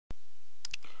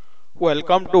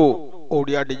Welcome to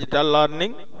Odia digital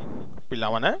learning पिला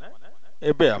माने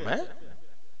एबे आमे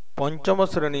पंचम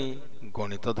श्रेणी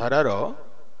गणित धारार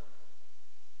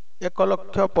 1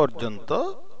 लक्ष पर्यंत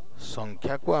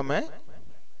संख्या को आमे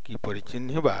किपरि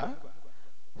चिन्हिबा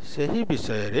सेही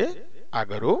विषय रे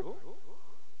आगरो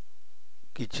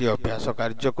किछि अभ्यास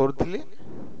कार्य करथिले।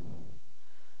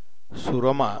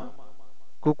 सुरमा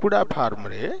कुकुड़ा फार्म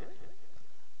रे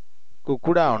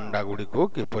कुकुड़ा अंडा गुडी को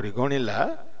किपरि गणिला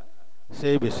से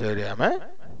विषय रे आमे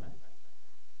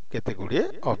केते गुडी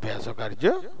अभ्यास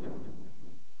कार्य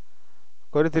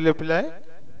करथिले पिलाए।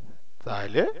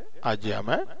 ताहले आज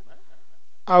आमे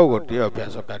आउ गोटी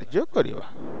अभ्यास कार्य करिवा।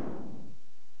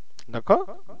 देखो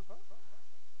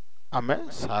आमे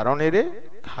सारणी रे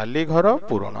खाली घर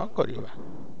पूरण करिवा।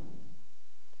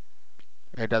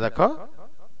 एटा देखो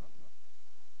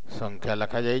संख्या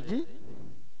लिखा जाइछि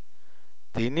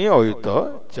 3 अयुत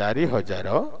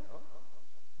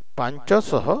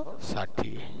 4560।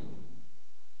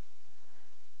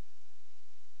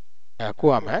 याकू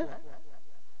आमे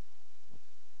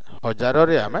हजार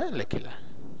रे आमे लिखिला।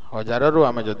 हजार रु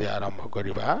आमे जदि आरंभ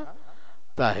करिबा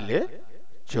ताहले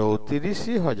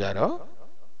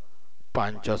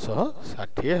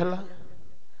 34,560 हला।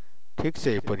 ठीक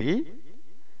से परी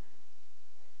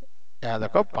या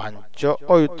देखो 5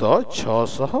 अयुत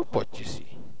 625।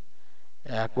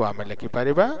 याकू आमे लिखि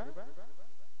परिबा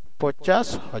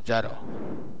 50,000।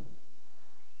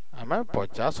 आमे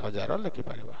 50,000 लिखि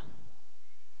परिबा।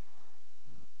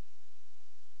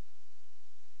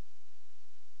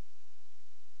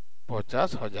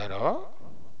 पचास हजार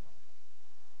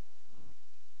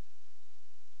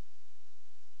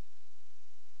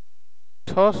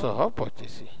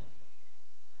 625।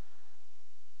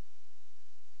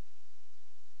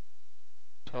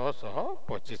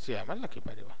 625 आमे लिखि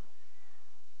परिबा।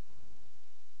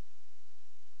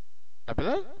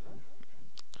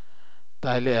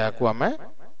 ताहले याकू आमे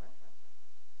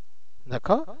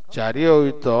देखो 4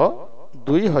 अयुत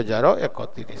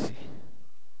 2031।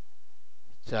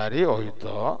 4 अयुत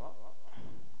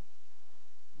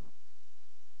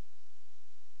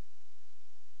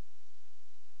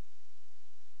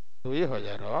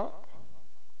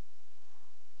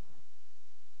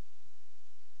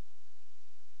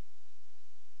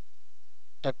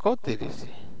 2031।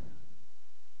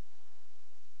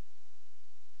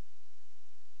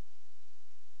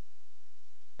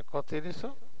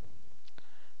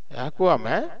 याकू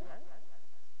आमे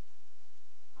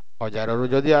हजार रु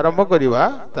जदि आरंभ करिवा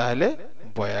ताहले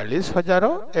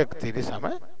 42,031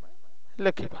 आमे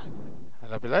लिखिबा।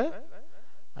 हला पिला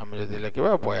आमे जदि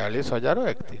लिखिबा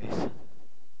 42,031।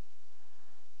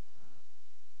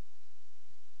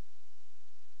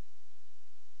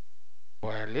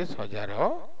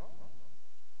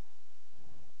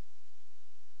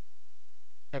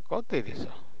 42,031।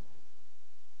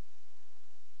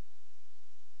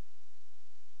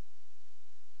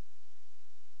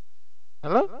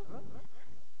 हेलो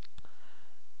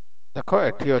देखो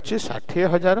एठी अछि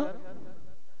 60,000।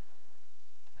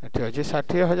 एठी अछि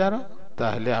 60,000।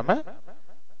 ताहले आमे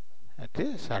एठी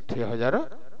 60,000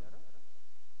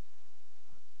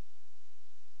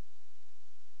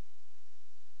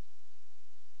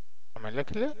 आमे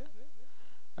लिखले।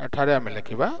 एठारे आमे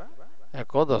लिखिबा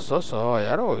 1 10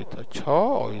 100,000 अयुत 6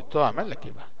 अयुत आमे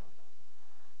लिखिबा।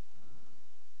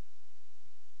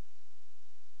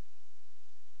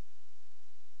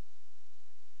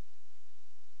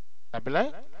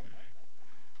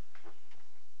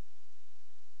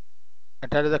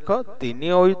 एठारे देखो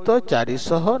 3 अयुत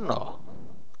 409।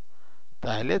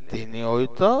 ताहले 3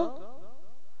 अयुत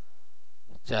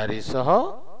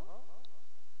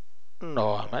 409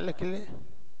 आमे लिखिले।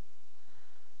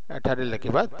 एठारे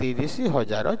लिखिबा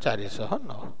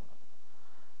 30,409।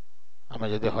 आमे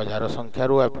जदि हजार संख्या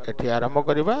रु एठी आरंभ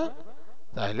करिबा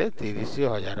ताहले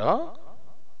 30,000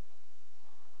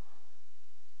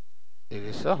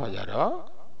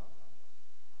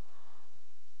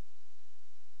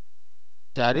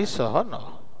 409।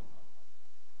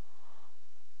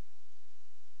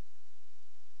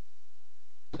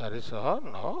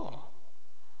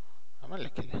 आमे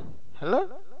लिखिले। हेलो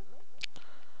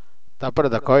तापर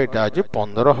देखो एटा अछि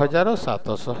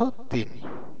 15,703।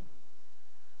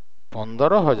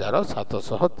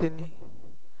 15,703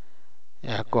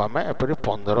 याकू आमे एपरि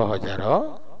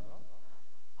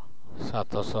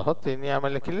 15,703 आमे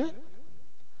लिखिले।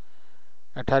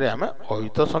 एठारे आमे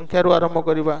अयुत संख्या रु आरंभ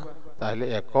करिबा ताहले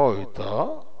 1 अयुत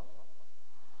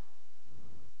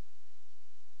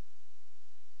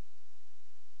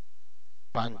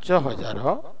 5,000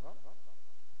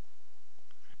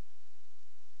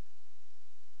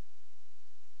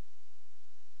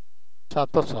 5,000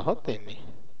 703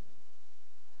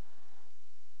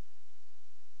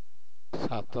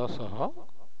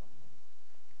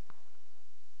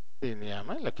 703 आम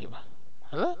लिखा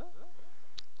है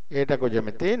एटा को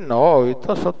जमिति 9 अयुत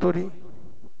 70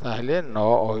 ताहले 9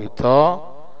 अयुत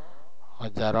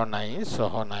 1000 नहीं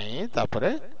 100 नहीं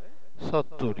तापरे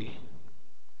 70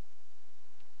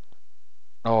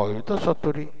 9 अयुत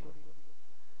 70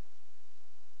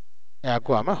 या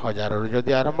को आम 1000 रु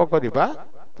जदि आरंभ करिबा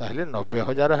ताहले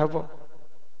 90,000 हेबो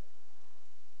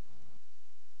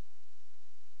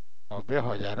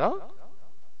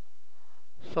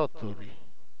 90,070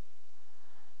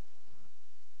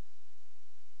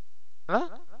 ना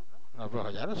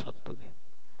 90,070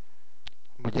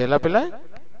 बुझेला पिला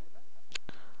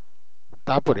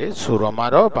तापरे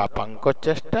सुरमार बापांक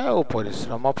चेष्टा और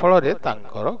परिश्रम फल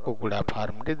कुकुड़ा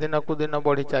फार्म टी दिन को दिन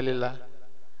बढ़ी चलला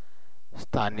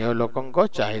स्थानीय लोकंक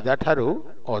चाहिदा ठारू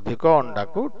अधिक अंडा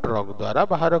को ट्रक द्वारा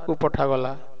बाहर को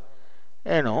पठागला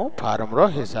एणु फार्म रो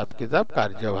हिसाब किताब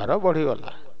कार्यभार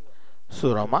बढ़ीगला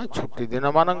सुरमा छुट्टी दिन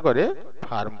मानकरे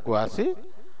फार्म को आसी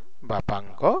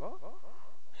बापांक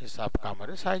हिसाब काम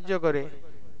रे साहाय्य करे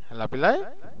हला पिलाए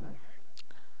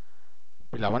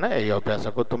पिला माने एई अभ्यास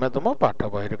को तुमे तुम पाठ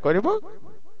बहिर करिवो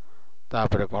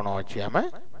तापरे कोन अछि हमें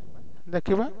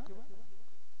देखिबा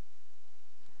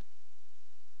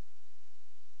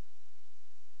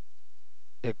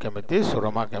एक केमिति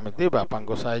सुरमा केमिति बापा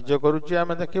को साहाय्य करूची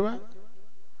हमें देखिबा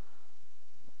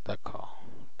देखो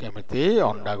केमिति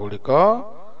अंडा गुड़िक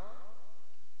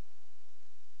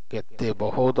केते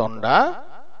बहुत अंडा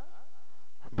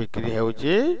बिक्री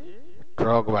होउची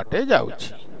ट्रक बाटे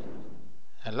जाउची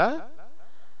हला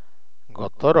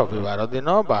गत रविवार दिन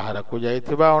बाहर को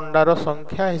जाइथिबा अंडार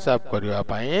संख्या हिसाब करिवा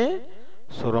पई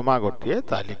सुरमा गोटे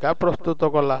तालिका प्रस्तुत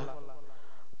कला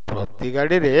प्रति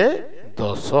गाड़ी रे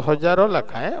 10,000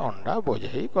 लखाए अंडा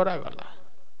बोझई करा गला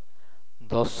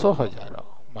 10,000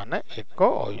 माने एक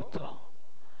अयुत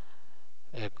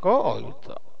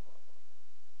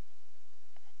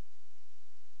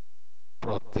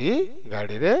प्रति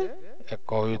गाड़ी रे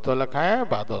एक अयुत लखाए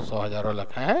बा 10,000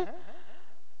 लखाए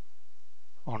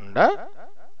अंडा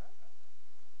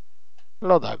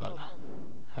लदा गला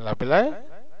हला पिलाए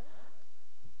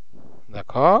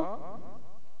देखो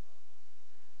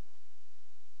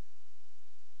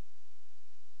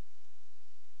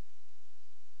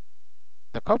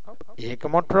देखो एक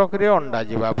ट्रक रे अंडा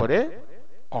जीवा परे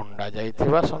अंडा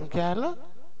जाइथिबा संख्या हला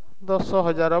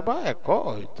 10,000 बा एक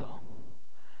अयुत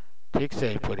ठीक से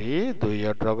परी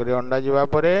 2 ट्रक रे अंडा जीवा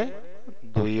परे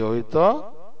 2 अयुत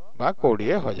बा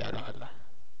 20,000 हला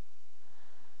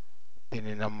 3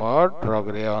 नंबर ट्रक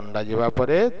रे अंडा जीवा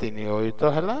परे 3 अयुत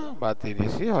हला बा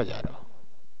 30,000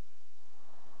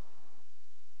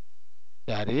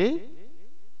 4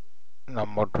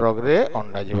 नंबर ट्रक रे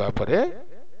अंडा जीवा परे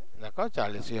देखो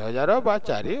 40,000 बा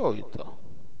 4 अयुत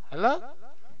हला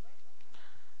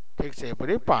ठीक से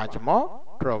परी 5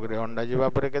 ट्रक रे अंडा जीवा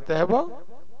परे केते हेबो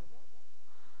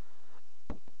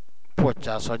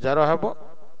 50,000 हेबो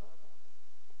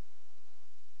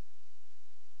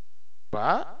बा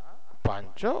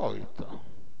 5 अयुत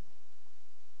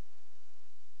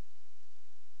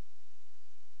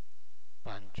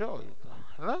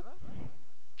हला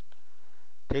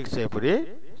ठीक से परी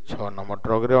 6 नंबर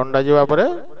ट्रक रे अंडा जीवा परे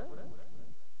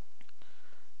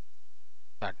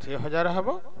 60,000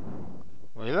 हेबो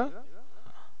बुझलो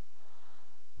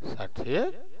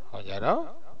 60,000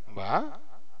 बा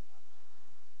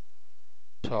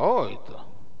 6 अयुत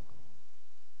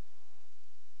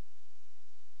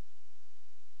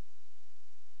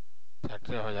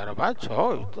 60,000 बा 6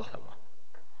 अयुत हेबो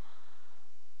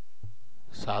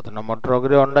 7 नंबर ट्रक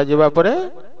रे अंडा जीवा परे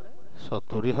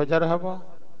 70,000 हेबो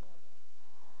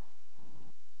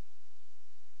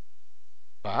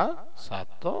बा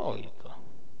 7 अयुत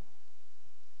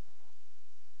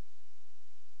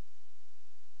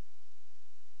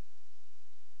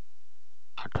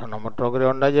 8 नंबर ट्रक रे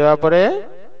अंडा जीवा परे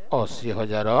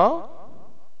 80,000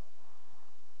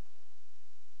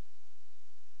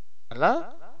 हला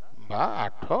बा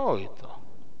 8 अयुत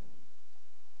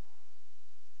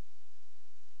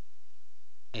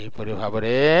एपरि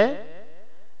भाबरे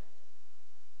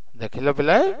देखिलो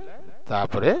पिला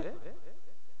तापरे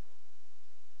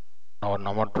 9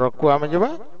 नंबर ट्रक को आमे जबा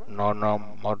 9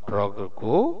 नंबर ट्रक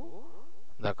को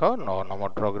देखो 9 नंबर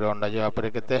ट्रक रे अंडा जीवा परे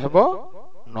केते हेबो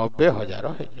 90,000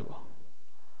 हे जीवो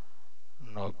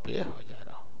 90,000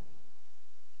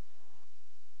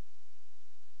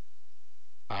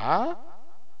 आ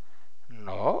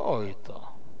 9 अयुत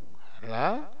हला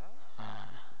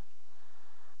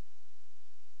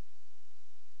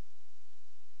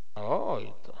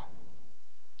अयुत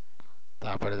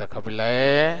तापर देख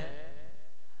पिलाए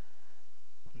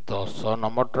 10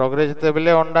 नंबर ट्रक रे जिते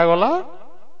बेले अंडा गला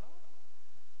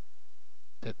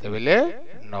तेते बेले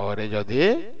 9 रे जदि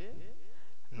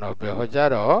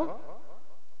 90,000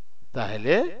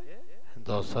 ताहले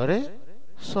 10 रे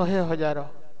 100,000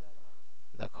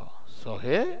 देख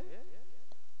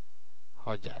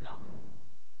 100,000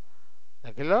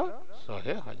 देखिल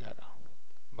 100,000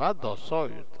 बा 10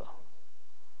 अयुत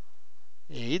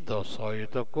यही 10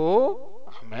 अयुत को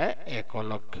आम 1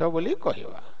 लक्ष बोली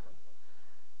कहवा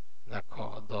देख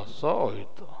 10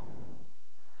 अयुत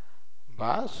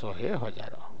बा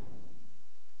 100,000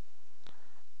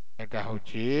 एटा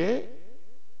होची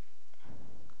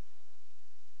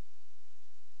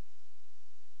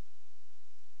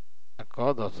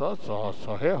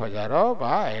 100,000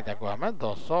 बा एटा को आम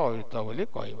 10 अयुत बोली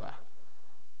कहवा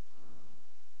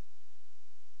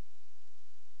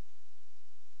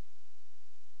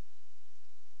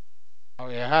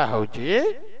यह होची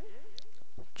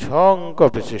 6 अंक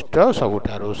विशिष्ट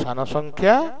सबुठारु सान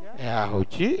संख्या यह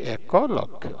होची 1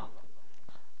 लक्ष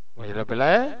बुझल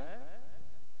पिलाए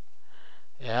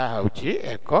यह होची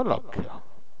 1 लक्ष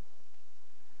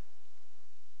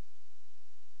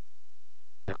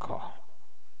देख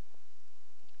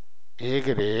 1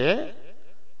 रे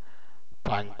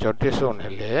 5टी शून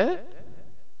हेले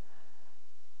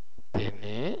 3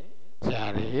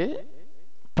 4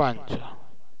 5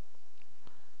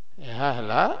 यह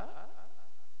है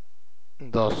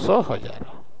 10,000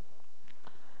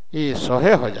 ये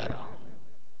 100,000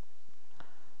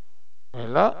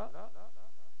 बोला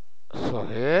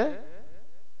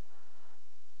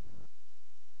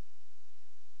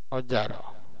 100,000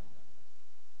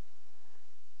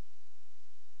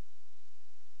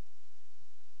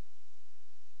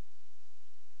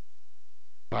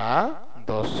 बा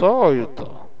 10 अयुत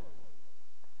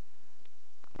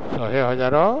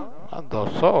 100,000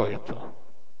 10 अयुत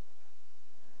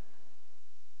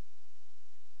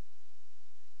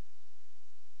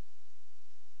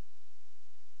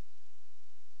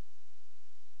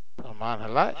समान है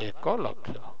 1 लक्ष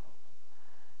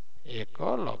 1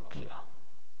 लक्ष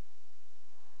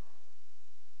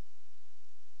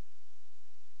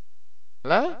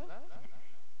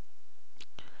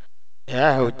यह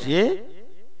होची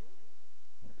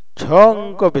 6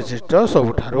 अंक विशिष्ट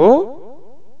सबुठारु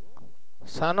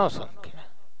सान संख्या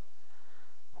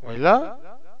बुझला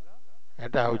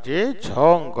एटा होची 6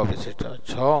 अंक विशिष्ट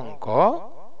 6 अंक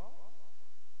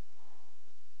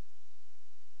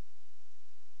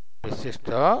विशिष्ट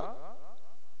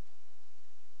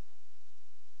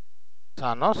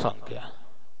सान संख्या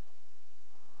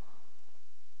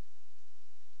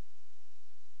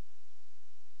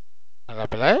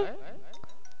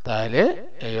ताहले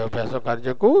ए अभ्यास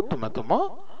कार्य को तुम तुम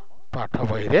पाठ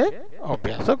बही रे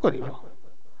अभ्यास करिवो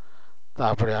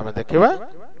तापरे हमें देखिबा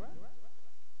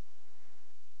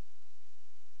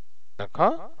देख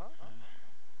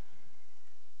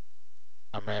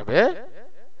हमें बे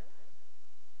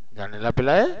जानिला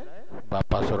पिलाए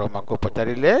बापा सुरमा को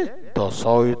पचारिले 10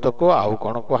 अयुत को आउ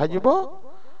कोन कहा जिवो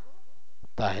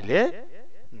ताहले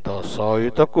 10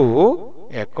 अयुत को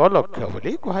 1 लक्ष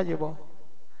बोली कहा जिवो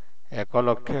 1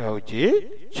 लक्ष होची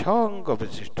 6 अंक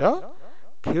विशिष्ट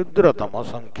क्षुद्रतम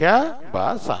संख्या बा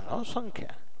सान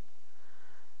संख्या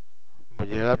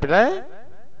बुझिला पिलाए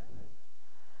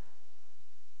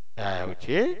या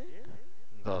होची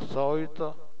 10 अयुत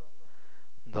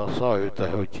 10 अयुत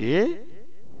होची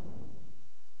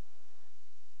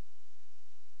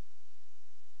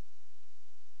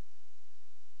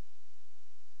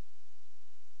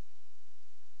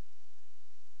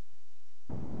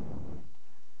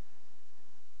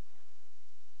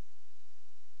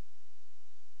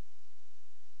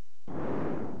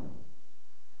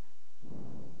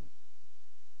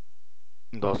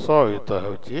 10 अयुत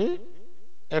होची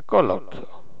 1 लक्ष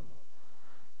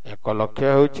 1 लक्ष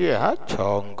होची यह 6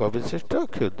 अंक विशिष्ट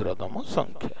क्षुद्रतम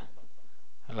संख्या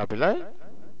हला पिलाए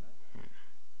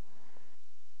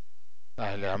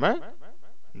ताहले हमें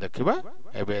देखिबा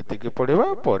एबे एतिकी पढ़िबा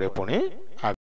परे पुणी